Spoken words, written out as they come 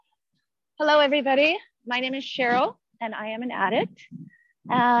Hello, everybody. My name is Cheryl, and I am an addict.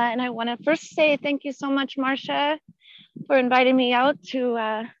 And I want to first say thank you so much, Marcia, for inviting me out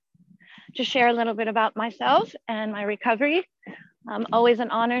to share a little bit about myself and my recovery. Always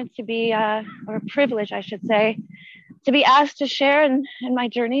an honor to be, or a privilege, I should say, to be asked to share in my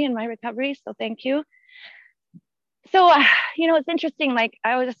journey and my recovery. So thank you. So, it's interesting. Like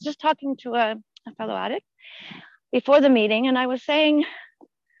I was just talking to a fellow addict before the meeting, and I was saying,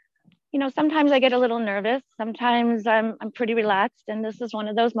 sometimes I get a little nervous. Sometimes I'm pretty relaxed. And this is one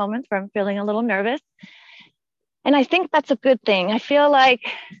of those moments where I'm feeling a little nervous. And I think that's a good thing. I feel like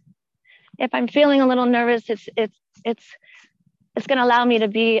if I'm feeling a little nervous, it's going to allow me to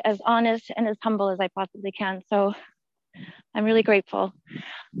be as honest and as humble as I possibly can. So I'm really grateful.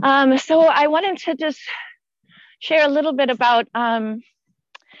 So I wanted to just share a little bit about,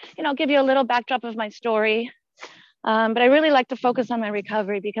 give you a little backdrop of my story. But I really like to focus on my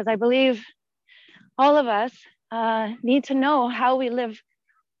recovery because I believe all of us need to know how we live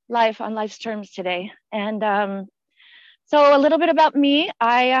life on life's terms today. And so a little bit about me.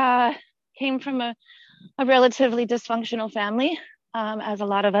 I came from a relatively dysfunctional family, as a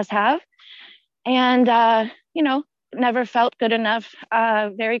lot of us have. And, never felt good enough.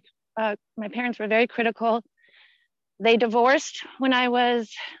 My parents were very critical. They divorced when I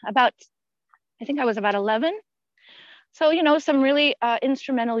was about 11. So, some really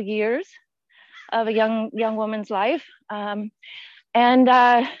instrumental years of a young woman's life. And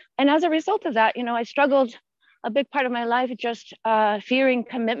as a result of that, I struggled a big part of my life just fearing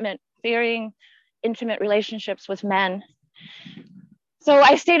commitment, fearing intimate relationships with men. So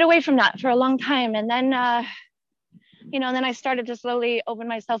I stayed away from that for a long time. And then, then I started to slowly open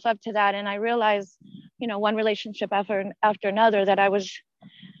myself up to that. And I realized, one relationship after another that I was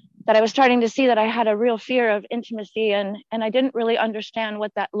starting to see that I had a real fear of intimacy, and I didn't really understand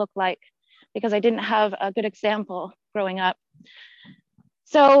what that looked like because I didn't have a good example growing up.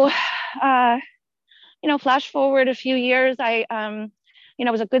 So, flash forward a few years, I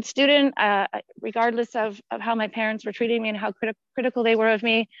was a good student, regardless of how my parents were treating me and how critical they were of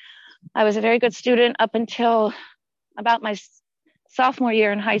me. I was a very good student up until about my sophomore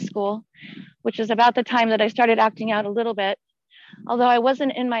year in high school, which is about the time that I started acting out a little bit. Although I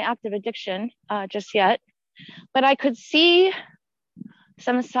wasn't in my active addiction just yet, but I could see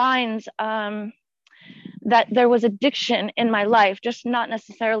some signs that there was addiction in my life, just not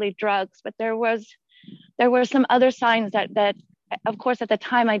necessarily drugs, but there were some other signs that of course at the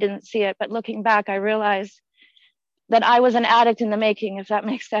time I didn't see it, but looking back, I realized that I was an addict in the making, if that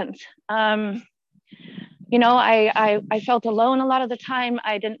makes sense. I felt alone a lot of the time.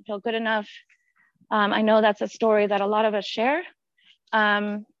 I didn't feel good enough. I know that's a story that a lot of us share.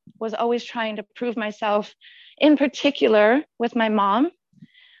 Was always trying to prove myself, in particular with my mom.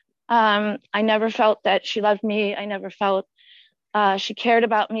 I never felt that she loved me. I never felt she cared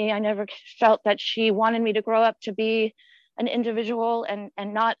about me. I never felt that she wanted me to grow up to be an individual and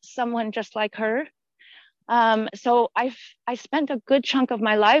not someone just like her. So I spent a good chunk of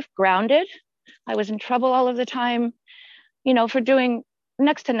my life grounded. I was in trouble all of the time, for doing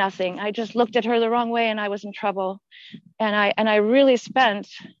next to nothing. I just looked at her the wrong way and I was in trouble. And I really spent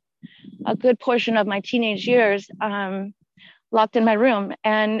a good portion of my teenage years locked in my room.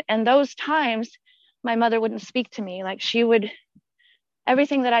 And those times my mother wouldn't speak to me. Like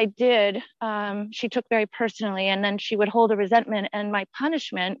everything that I did, she took very personally, and then she would hold a resentment, and my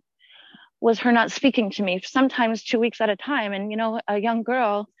punishment was her not speaking to me, sometimes 2 weeks at a time. And, a young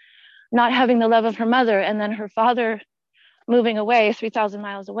girl not having the love of her mother, and then her father moving away 3,000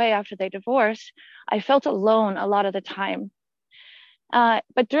 miles away after they divorced, I felt alone a lot of the time.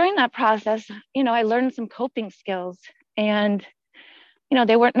 But during that process, I learned some coping skills, and,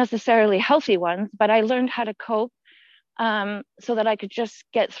 they weren't necessarily healthy ones, but I learned how to cope so that I could just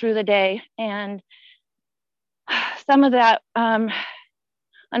get through the day. And some of that,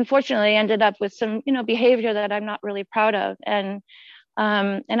 unfortunately, ended up with some, behavior that I'm not really proud of. And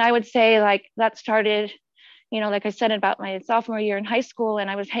I would say like that started, like I said, about my sophomore year in high school, and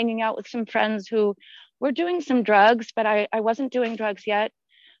I was hanging out with some friends who were doing some drugs, but I wasn't doing drugs yet.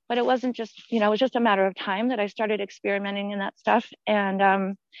 But it wasn't just, it was just a matter of time that I started experimenting in that stuff.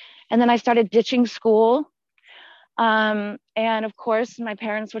 And then I started ditching school. And of course, my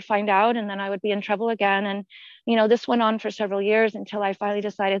parents would find out, and then I would be in trouble again. And, this went on for several years until I finally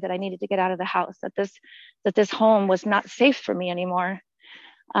decided that I needed to get out of the house, that this home was not safe for me anymore.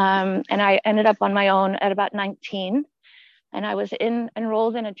 And I ended up on my own at about 19, and I was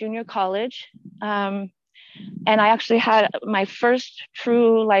enrolled in a junior college. And I actually had my first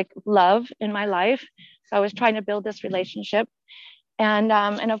true love in my life. So I was trying to build this relationship.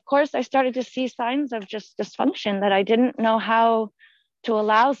 And of course, I started to see signs of just dysfunction, that I didn't know how to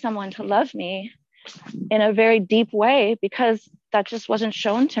allow someone to love me in a very deep way, because that just wasn't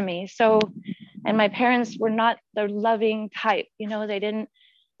shown to me. So, and my parents were not the loving type,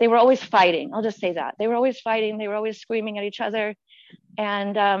 they were always fighting. I'll just say that. They were always fighting. They were always screaming at each other.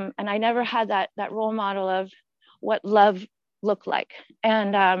 And I never had that role model of what love looked like.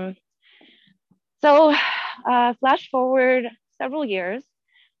 And so flash forward several years.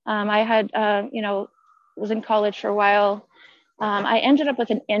 I had, was in college for a while. I ended up with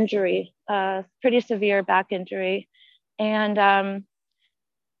an injury, pretty severe back injury. And I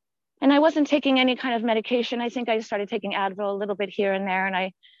wasn't taking any kind of medication. I think I started taking Advil a little bit here and there. And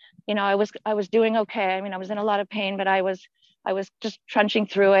I was doing okay. I mean, I was in a lot of pain, but I was just trudging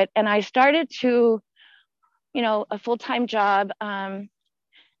through it. And I started to, a full-time job. And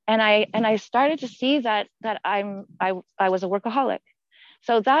I started to see that I was a workaholic.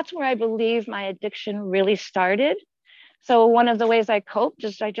 So that's where I believe my addiction really started. So one of the ways I coped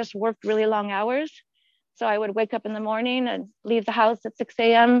is I just worked really long hours. So I would wake up in the morning and leave the house at 6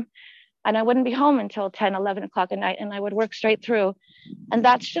 a.m. and I wouldn't be home until 10, 11 o'clock at night, and I would work straight through. And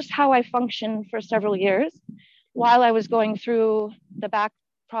that's just how I functioned for several years while I was going through the back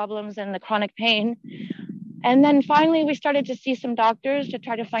problems and the chronic pain. And then finally, we started to see some doctors to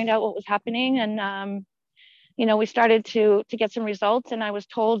try to find out what was happening. And, we started to get some results, and I was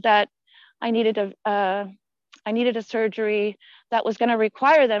told that I needed a surgery that was going to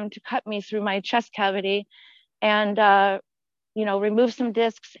require them to cut me through my chest cavity and, remove some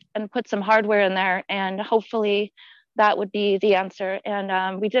discs and put some hardware in there. And hopefully that would be the answer.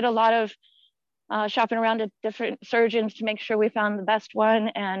 And we did a lot of shopping around at different surgeons to make sure we found the best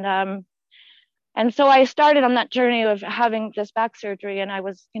one. And so I started on that journey of having this back surgery. And I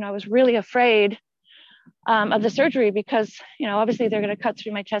was really afraid of the surgery because, obviously they're going to cut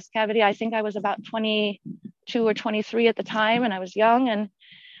through my chest cavity. I think I was about 22 or 23 at the time, and I was young. And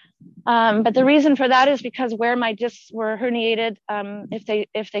but the reason for that is because where my discs were herniated,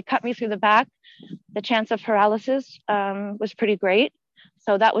 if they cut me through the back, the chance of paralysis was pretty great.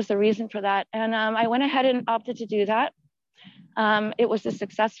 So that was the reason for that. And I went ahead and opted to do that. It was a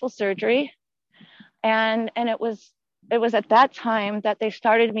successful surgery. And it was at that time that they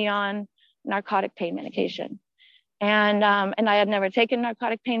started me on narcotic pain medication. And I had never taken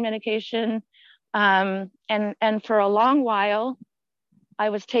narcotic pain medication. And for a long while, I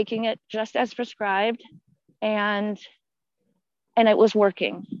was taking it just as prescribed, and it was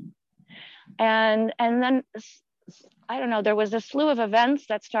working. And then, I don't know, there was a slew of events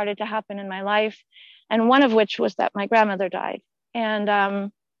that started to happen in my life, and one of which was that my grandmother died. And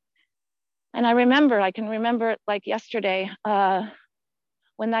I can remember it like yesterday,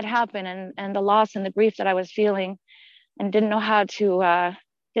 when that happened, and the loss and the grief that I was feeling, and didn't know how to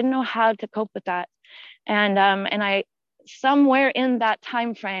cope with that. And I, somewhere in that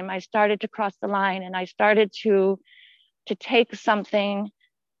time frame, I started to cross the line, and I started to take something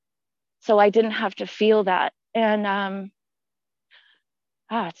so I didn't have to feel that. And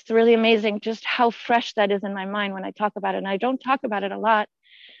it's really amazing just how fresh that is in my mind when I talk about it. And I don't talk about it a lot,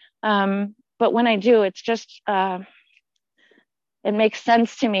 but when I do, it's just it makes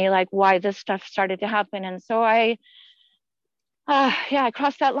sense to me, like why this stuff started to happen. And so I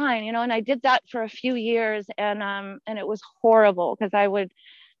crossed that line, and I did that for a few years, and it was horrible because I would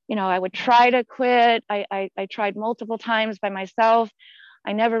try to quit. I tried multiple times by myself.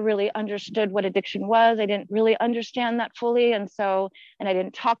 I never really understood what addiction was. I didn't really understand that fully. And I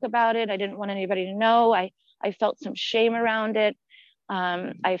didn't talk about it. I didn't want anybody to know. I felt some shame around it.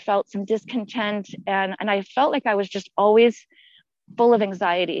 I felt some discontent, and I felt like I was just always full of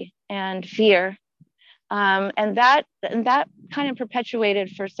anxiety and fear. And that kind of perpetuated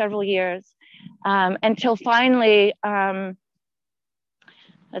for several years, until finally, I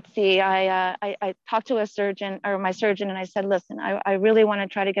talked to my surgeon, and I said, listen, I really want to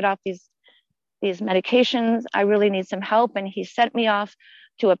try to get off these medications. I really need some help. And he sent me off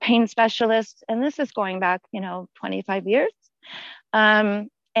to a pain specialist. And this is going back, 25 years. And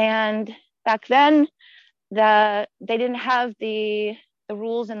back then, they didn't have the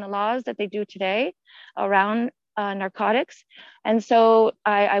rules and the laws that they do today around narcotics. And so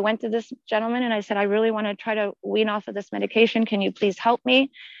I went to this gentleman, and I said, I really want to try to wean off of this medication. Can you please help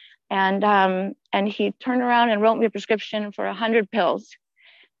me? And he turned around and wrote me a prescription for 100 pills.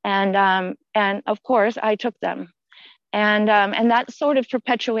 And of course I took them. And that sort of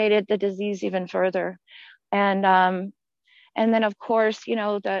perpetuated the disease even further. And then of course,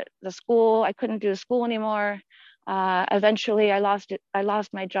 the school, I couldn't do school anymore. Eventually I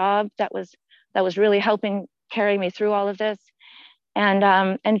lost my job. That was really helping carry me through all of this.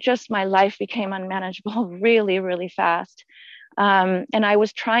 And just my life became unmanageable really, really fast. And I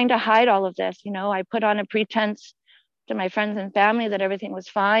was trying to hide all of this. I put on a pretense to my friends and family that everything was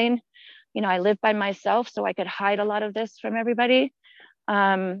fine. I lived by myself, so I could hide a lot of this from everybody.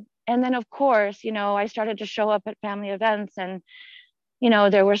 And then, of course, I started to show up at family events, and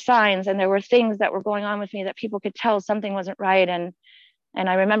there were signs and there were things that were going on with me that people could tell something wasn't right. And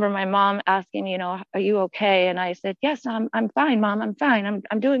I remember my mom asking me, are you okay? And I said, yes, I'm fine, Mom. I'm fine.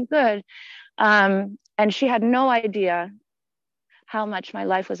 I'm doing good. And she had no idea how much my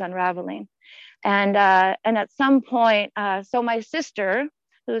life was unraveling. And at some point, so my sister,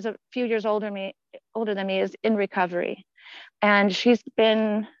 who's a few years older than me, is in recovery, and she's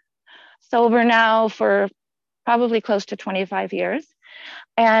been sober now for probably close to 25 years.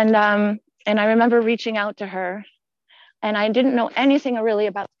 And I remember reaching out to her, and I didn't know anything really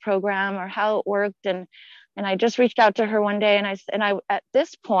about the program or how it worked. And I just reached out to her one day, and I at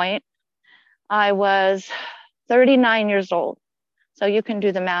this point, I was 39 years old. So you can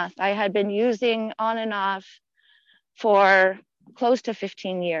do the math. I had been using on and off for close to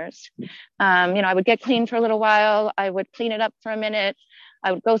 15 years. I would get clean for a little while. I would clean it up for a minute.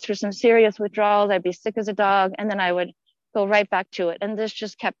 I would go through some serious withdrawals. I'd be sick as a dog. And then I would go right back to it. And this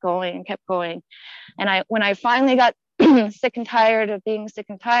just kept going and kept going. And when I finally got sick and tired of being sick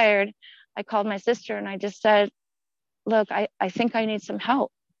and tired, I called my sister and I just said, look, I think I need some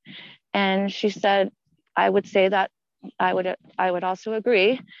help. And she said, I would say that I would also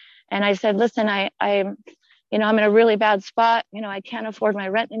agree. And I said, listen, I'm in a really bad spot. I can't afford my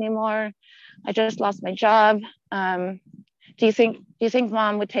rent anymore. I just lost my job. Do you think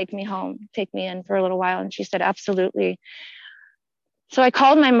Mom would take me home, take me in for a little while? And she said, absolutely. So I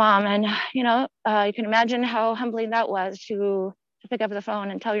called my mom, and you can imagine how humbling that was to pick up the phone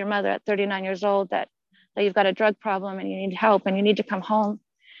and tell your mother at 39 years old that you've got a drug problem and you need help and you need to come home.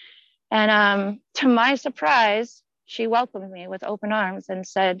 And to my surprise, she welcomed me with open arms and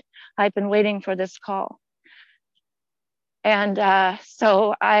said, I've been waiting for this call. And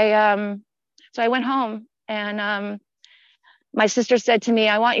so I went home, and my sister said to me,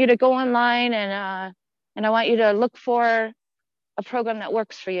 I want you to go online and I want you to look for a program that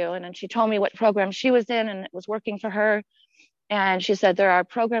works for you. And then she told me what program she was in, and it was working for her. And she said, there are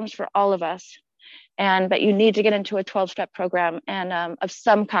programs for all of us, but you need to get into a 12-step program and of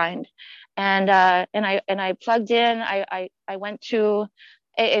some kind. And I plugged in. I went to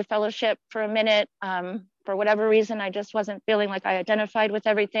AA fellowship for a minute. For whatever reason, I just wasn't feeling like I identified with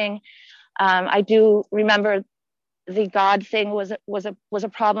everything. I do remember the God thing was a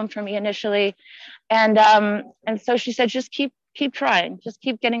problem for me initially. And so she said, just keep trying, just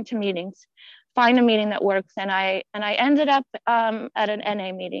keep getting to meetings, find a meeting that works. And I ended up at an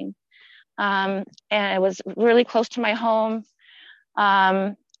NA meeting. And it was really close to my home.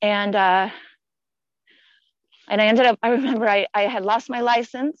 And I ended up, I remember I had lost my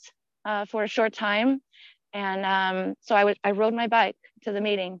license for a short time. And so I rode my bike to the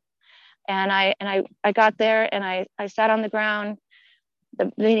meeting, and I got there, and I sat on the ground.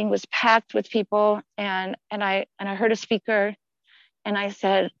 The meeting was packed with people, and I heard a speaker, and I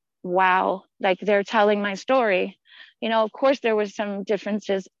said, wow, like they're telling my story. Of course there were some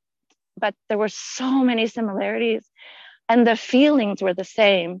differences, but there were so many similarities, and the feelings were the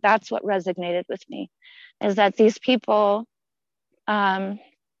same. That's what resonated with me, is that these people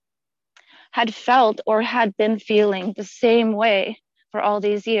had felt or had been feeling the same way for all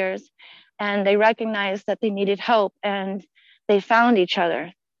these years. And they recognized that they needed help, and they found each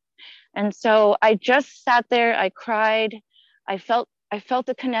other. And so I just sat there, I cried. I felt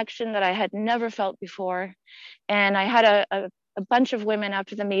the connection that I had never felt before. And I had a bunch of women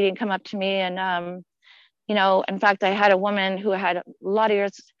after the meeting come up to me. And, in fact, I had a woman who had a lot of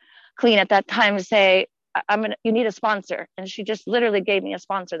years clean at that time say, you need a sponsor. And she just literally gave me a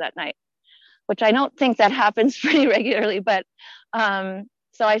sponsor that night, which I don't think that happens pretty regularly. But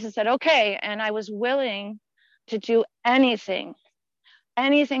so I just said, okay. And I was willing to do anything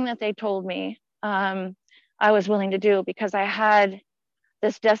that they told me. I was willing to do, because I had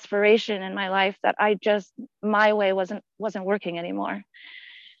this desperation in my life that my way wasn't working anymore.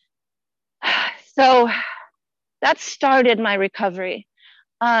 So that started my recovery.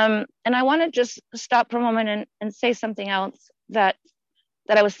 And I want to just stop for a moment and say something else that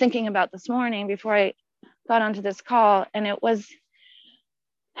I was thinking about this morning before I got onto this call. And it was,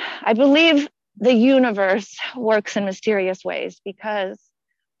 I believe the universe works in mysterious ways, because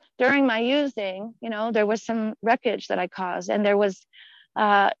during my using, there was some wreckage that I caused, and there was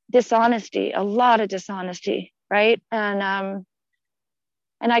dishonesty, a lot of dishonesty, right? And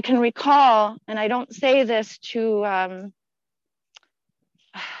I can recall, and I don't say this to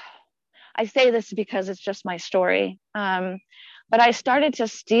I say this because it's just my story. But I started to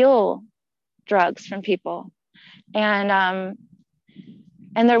steal drugs from people. And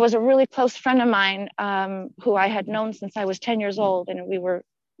there was a really close friend of mine who I had known since I was 10 years old. And we were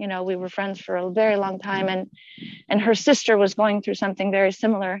friends for a very long time. And her sister was going through something very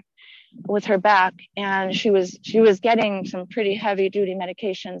similar with her back. And she was getting some pretty heavy duty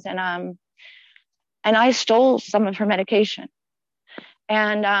medications. And I stole some of her medication.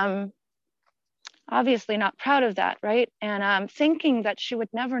 And obviously not proud of that, right? And thinking that she would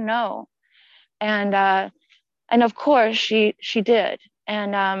never know. And of course she did.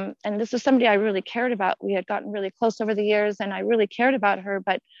 And this is somebody I really cared about. We had gotten really close over the years, and I really cared about her.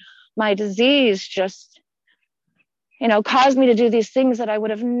 But my disease just, caused me to do these things that I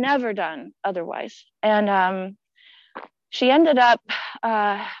would have never done otherwise. And she ended up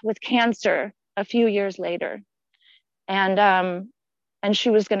with cancer a few years later, and she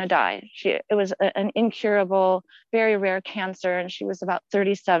was going to die. It was an incurable, very rare cancer, and she was about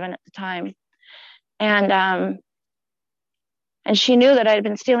 37 at the time. And she knew that I had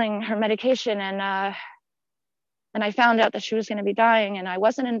been stealing her medication, and I found out that she was going to be dying, and I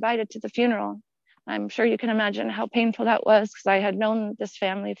wasn't invited to the funeral. I'm sure you can imagine how painful that was, because I had known this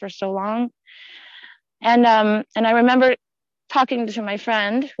family for so long. And I remember talking to my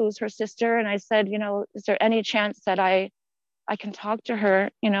friend, who's her sister, and I said, is there any chance that I can talk to her,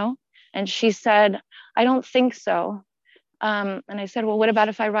 And she said, I don't think so. And I said, well, what about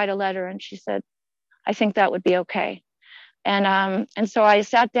if I write a letter? And she said, I think that would be okay. And so I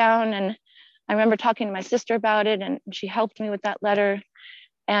sat down, and I remember talking to my sister about it, and she helped me with that letter.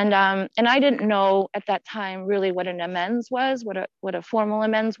 And I didn't know at that time really what an amends was, what a formal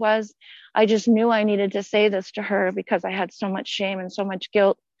amends was. I just knew I needed to say this to her because I had so much shame and so much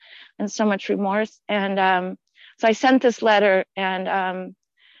guilt and so much remorse. And so I sent this letter, and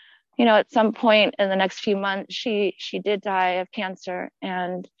at some point in the next few months, she did die of cancer.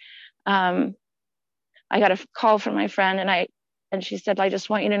 And I got a call from my friend, and she said, I just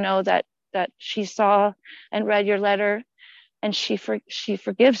want you to know that she saw and read your letter, and she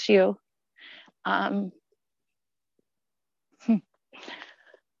forgives you.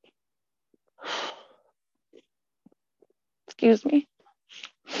 Excuse me.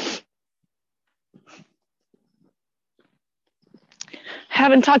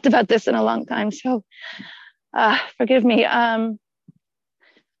 Haven't talked about this in a long time, so forgive me. And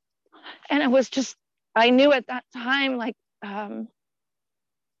it was just, I knew at that time,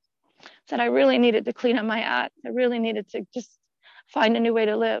 that I really needed to clean up my act. I really needed to just find a new way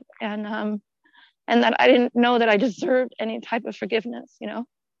to live, and that I didn't know that I deserved any type of forgiveness,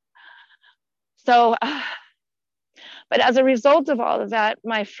 So, but as a result of all of that,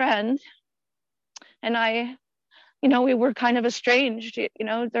 my friend and I, we were kind of estranged.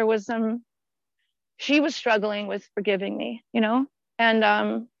 There was she was struggling with forgiving me,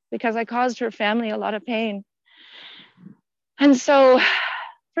 and because I caused her family a lot of pain. And so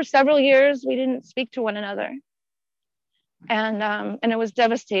for several years, we didn't speak to one another. And it was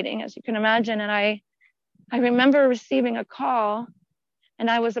devastating, as you can imagine. And I remember receiving a call, and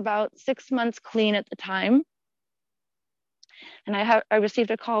I was about 6 months clean at the time. And I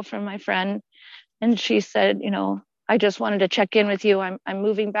received a call from my friend, and she said, I just wanted to check in with you. I'm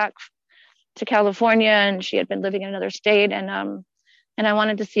moving back to California, and she had been living in another state. And I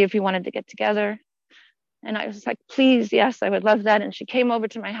wanted to see if you wanted to get together. And I was like, please, yes, I would love that. And she came over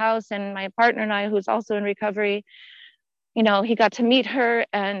to my house, and my partner and I, who's also in recovery, he got to meet her,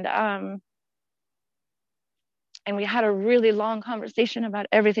 and we had a really long conversation about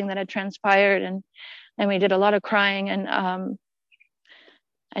everything that had transpired, and we did a lot of crying, and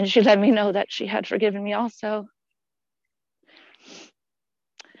she let me know that she had forgiven me also.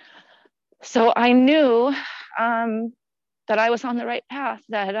 So I knew that I was on the right path,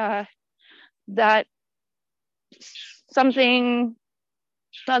 that something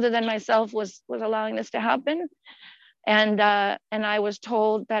other than myself was allowing this to happen. And I was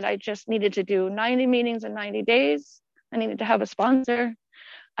told that I just needed to do 90 meetings in 90 days. I needed to have a sponsor.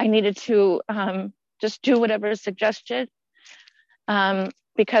 I needed to just do whatever is suggested,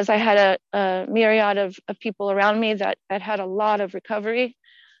 because I had a myriad of people around me that had a lot of recovery,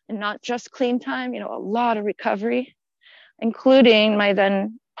 and not just clean time, a lot of recovery, including my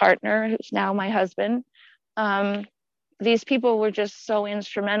then partner, who's now my husband. These people were just so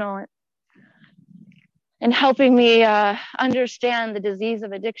instrumental in helping me understand the disease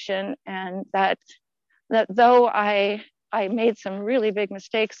of addiction, and that though I made some really big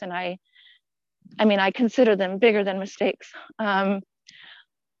mistakes, and I consider them bigger than mistakes,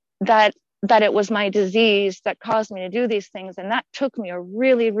 that that it was my disease that caused me to do these things. And that took me a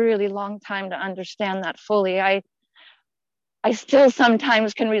really, really long time to understand that fully. I still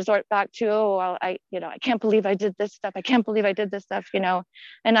sometimes can resort back to, oh, well, I can't believe I did this stuff. I can't believe I did this stuff, and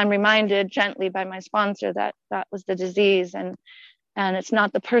I'm reminded gently by my sponsor that that was the disease, and it's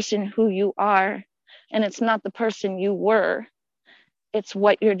not the person who you are, and it's not the person you were. It's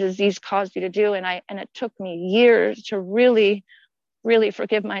what your disease caused you to do. And it took me years to really, really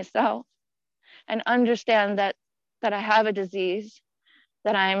forgive myself and understand that I have a disease,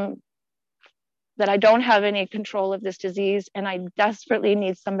 that I don't have any control of this disease, and I desperately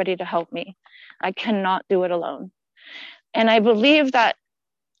need somebody to help me. I cannot do it alone. And I believe that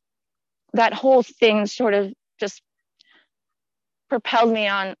that whole thing sort of just propelled me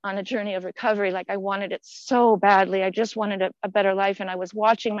on a journey of recovery. Like, I wanted it so badly. I just wanted a better life. And I was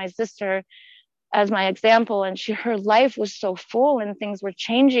watching my sister as my example, and her life was so full and things were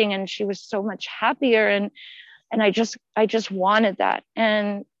changing, and she was so much happier. And I just wanted that.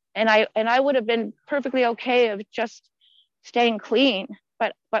 And I would have been perfectly okay of just staying clean.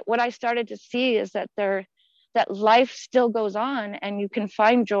 But what I started to see is that that life still goes on, and you can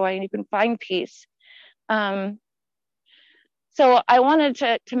find joy and you can find peace. So I wanted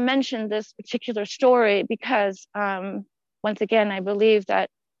to mention this particular story because, once again, I believe that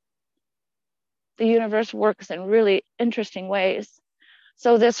the universe works in really interesting ways.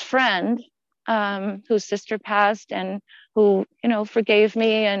 So this friend, whose sister passed and who, forgave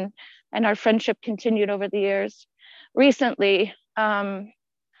me, and our friendship continued over the years, recently found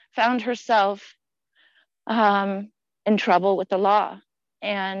herself in trouble with the law.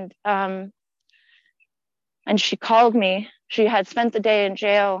 And she called me. She had spent the day in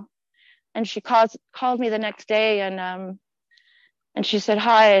jail, and she called me the next day, and she said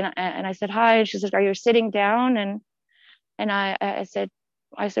hi, and I said hi, and she said, "Are you sitting down?" And I said,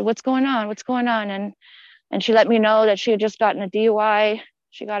 "What's going on? What's going on?" And she let me know that she had just gotten a DUI.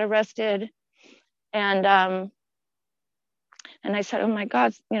 She got arrested, and I said, "Oh my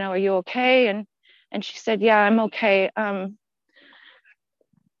God, are you okay?" And she said, "Yeah, I'm okay." And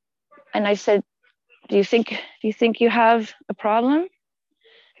I said, do you think you have a problem?"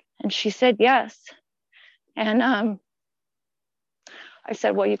 And she said, "Yes." And I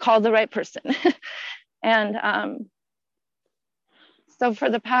said, "Well, you called the right person." And so for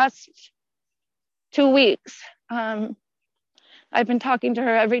the past 2 weeks, I've been talking to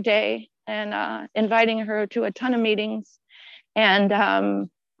her every day, and inviting her to a ton of meetings, and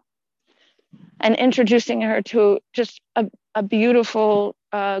introducing her to just a beautiful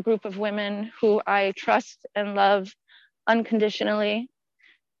group of women who I trust and love unconditionally,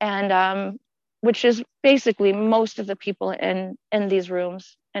 and which is basically most of the people in these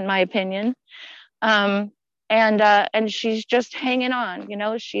rooms, in my opinion. And she's just hanging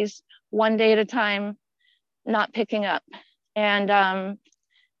on, she's one day at a time, not picking up. And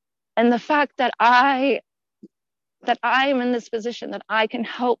the fact that I am in this position, that I can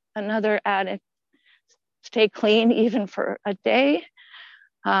help another addict stay clean even for a day,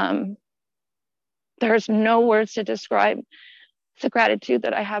 there's no words to describe the gratitude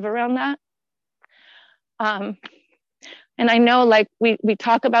that I have around that. And I know, like, we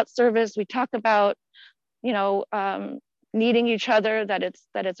talk about service, we talk about, needing each other, that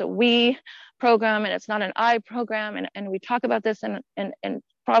it's a we program and it's not an I program. And we talk about this in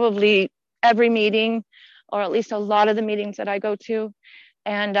probably every meeting, or at least a lot of the meetings that I go to.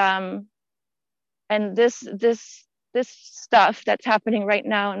 And this stuff that's happening right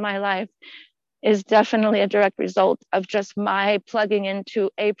now in my life is definitely a direct result of just my plugging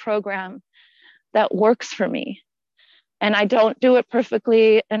into a program that works for me. And I don't do it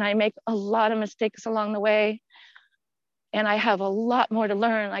perfectly, and I make a lot of mistakes along the way, and I have a lot more to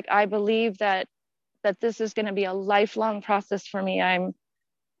learn. Like, I believe that this is going to be a lifelong process for me. I'm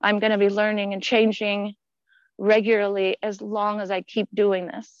going to be learning and changing regularly as long as I keep doing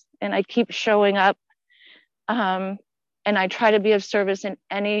this and I keep showing up, and I try to be of service in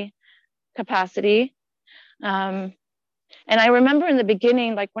any capacity. And I remember in the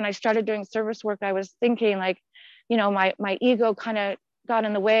beginning, like when I started doing service work, I was thinking, like, my ego kind of got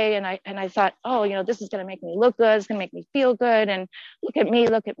in the way, and I thought, oh, this is going to make me look good, it's going to make me feel good, and look at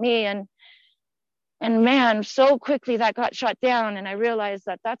me, and man, so quickly that got shut down, and I realized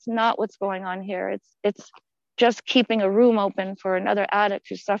that that's not what's going on here. It's just keeping a room open for another addict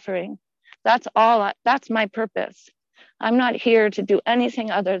who's suffering. That's my purpose. I'm not here to do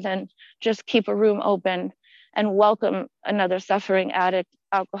anything other than just keep a room open and welcome another suffering addict,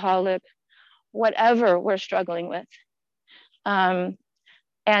 alcoholic, whatever we're struggling with. And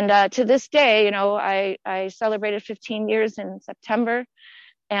to this day, I celebrated 15 years in September,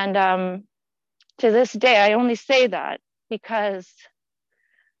 and to this day, I only say that because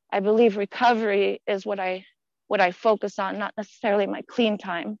I believe recovery is what I focus on, not necessarily my clean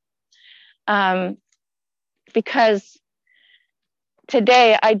time. Because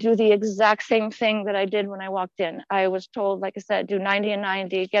today I do the exact same thing that I did when I walked in. I was told, like I said, do 90 and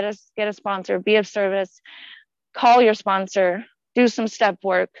 90, get a sponsor, be of service, call your sponsor, do some step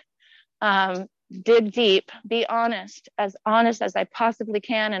work, dig deep, be honest as I possibly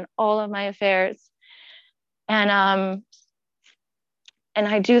can in all of my affairs. And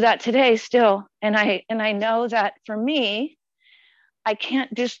I do that today still. And I know that for me, I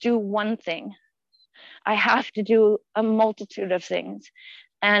can't just do one thing. I have to do a multitude of things.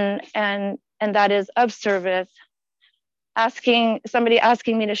 And that is of service. Somebody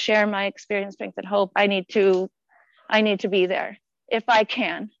asking me to share my experience, strength, and hope. I need to be there if I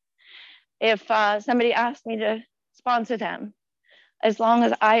can. If somebody asks me to sponsor them, as long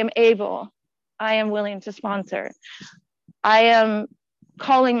as I am able, I am willing to sponsor. I am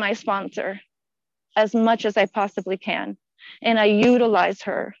calling my sponsor as much as I possibly can, and I utilize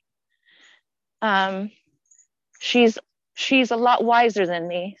her. She's a lot wiser than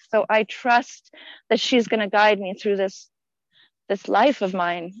me, so I trust that she's going to guide me through this life of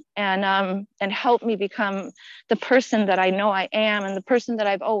mine, and help me become the person that I know I am, and the person that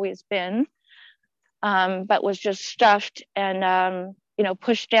I've always been, but was just stuffed and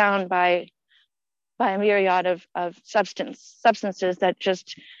pushed down by a myriad of substances that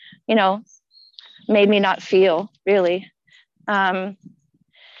just made me not feel really. So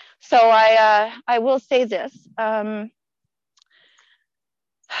I will say this. I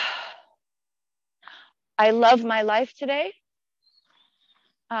love my life today.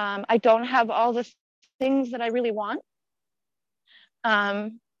 I don't have all the things that I really want.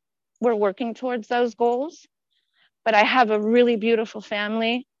 We're working towards those goals, but I have a really beautiful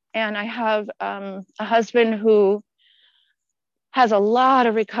family, and I have a husband who has a lot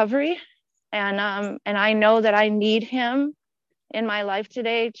of recovery, and I know that I need him in my life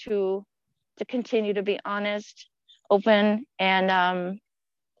today to continue to be honest, open, and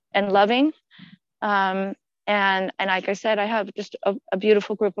loving. And like I said, I have just a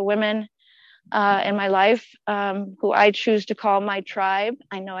beautiful group of women in my life who I choose to call my tribe.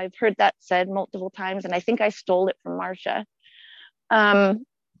 I know I've heard that said multiple times, and I think I stole it from Marcia.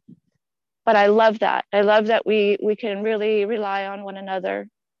 But I love that. I love that we can really rely on one another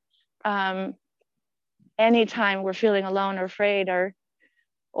anytime we're feeling alone or afraid or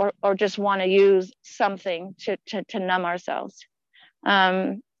just want to use something to numb ourselves.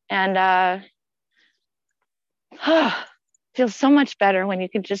 Feels so much better when you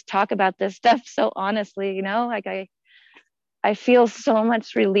can just talk about this stuff so honestly, like I feel so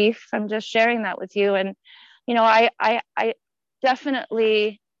much relief from just sharing that with you. And I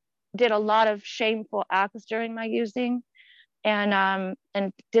definitely did a lot of shameful acts during my using, and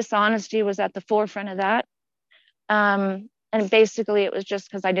dishonesty was at the forefront of that. And basically it was just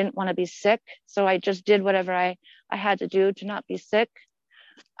because I didn't want to be sick, so I just did whatever I had to do to not be sick.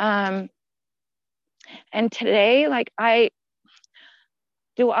 And today, like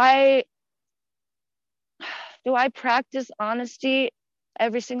do I practice honesty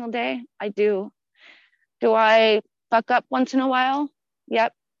every single day? I do. Do I fuck up once in a while?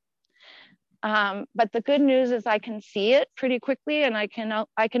 Yep. But the good news is I can see it pretty quickly, and I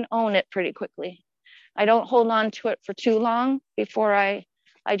can own it pretty quickly. I don't hold on to it for too long before I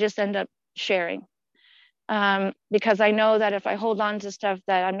just end up sharing. Because I know that if I hold on to stuff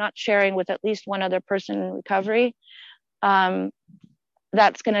that I'm not sharing with at least one other person in recovery,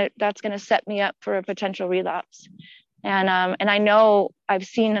 that's gonna set me up for a potential relapse. And I know I've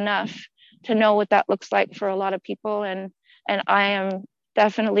seen enough to know what that looks like for a lot of people, and I am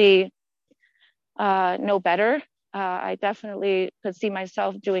definitely know better. I definitely could see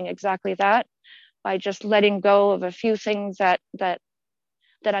myself doing exactly that by just letting go of a few things that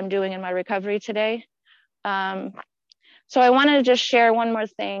I'm doing in my recovery today. So I wanted to just share one more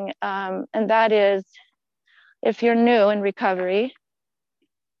thing, and that is, if you're new in recovery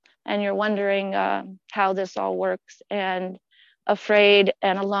and you're wondering how this all works, and afraid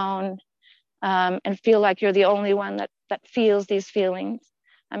and alone, and feel like you're the only one that feels these feelings,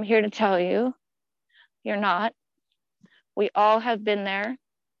 I'm here to tell you, you're not. We all have been there.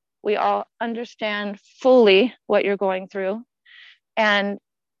 We all understand fully what you're going through, and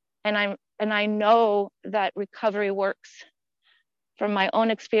I know that recovery works from my own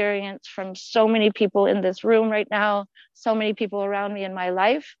experience, from so many people in this room right now, so many people around me in my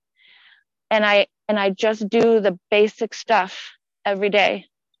life. And I just do the basic stuff every day.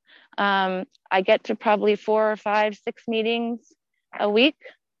 I get to probably 4 or 5, 6 meetings a week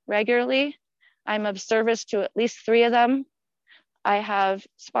regularly. I'm of service to at least 3 of them. I have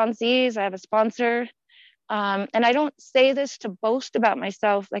sponsees, I have a sponsor. And I don't say this to boast about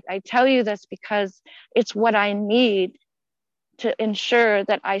myself. Like, I tell you this because it's what I need to ensure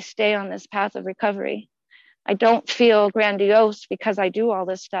that I stay on this path of recovery. I don't feel grandiose because I do all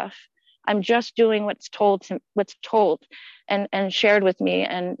this stuff. I'm just doing what's told and shared with me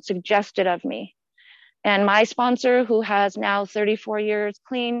and suggested of me. And my sponsor, who has now 34 years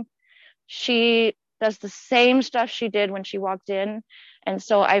clean, she does the same stuff she did when she walked in. And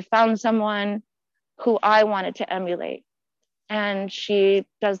so I found someone who I wanted to emulate. And she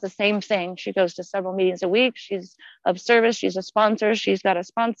does the same thing. She goes to several meetings a week. She's of service. She's a sponsor. She's got a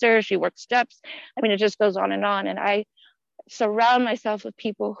sponsor. She works steps. I mean, it just goes on. And I surround myself with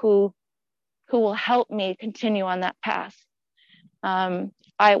people who will help me continue on that path.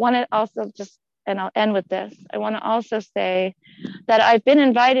 I want to also just, and I'll end with this, I want to also say that I've been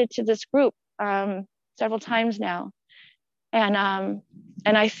invited to this group several times now. And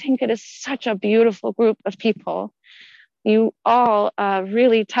I think it is such a beautiful group of people. You all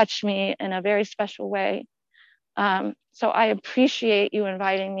really touched me in a very special way. So I appreciate you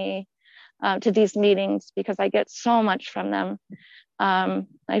inviting me to these meetings because I get so much from them.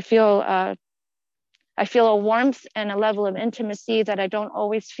 I feel a warmth and a level of intimacy that I don't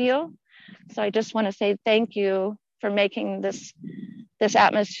always feel. So I just want to say thank you for making this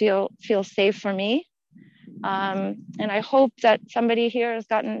atmosphere feel safe for me. And I hope that somebody here has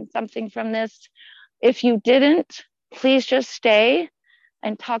gotten something from this. If you didn't, please just stay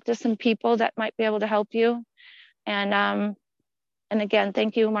and talk to some people that might be able to help you. And again,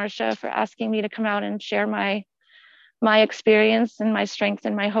 thank you, Marcia, for asking me to come out and share my experience and my strength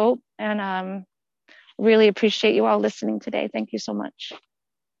and my hope. And really appreciate you all listening today. Thank you so much.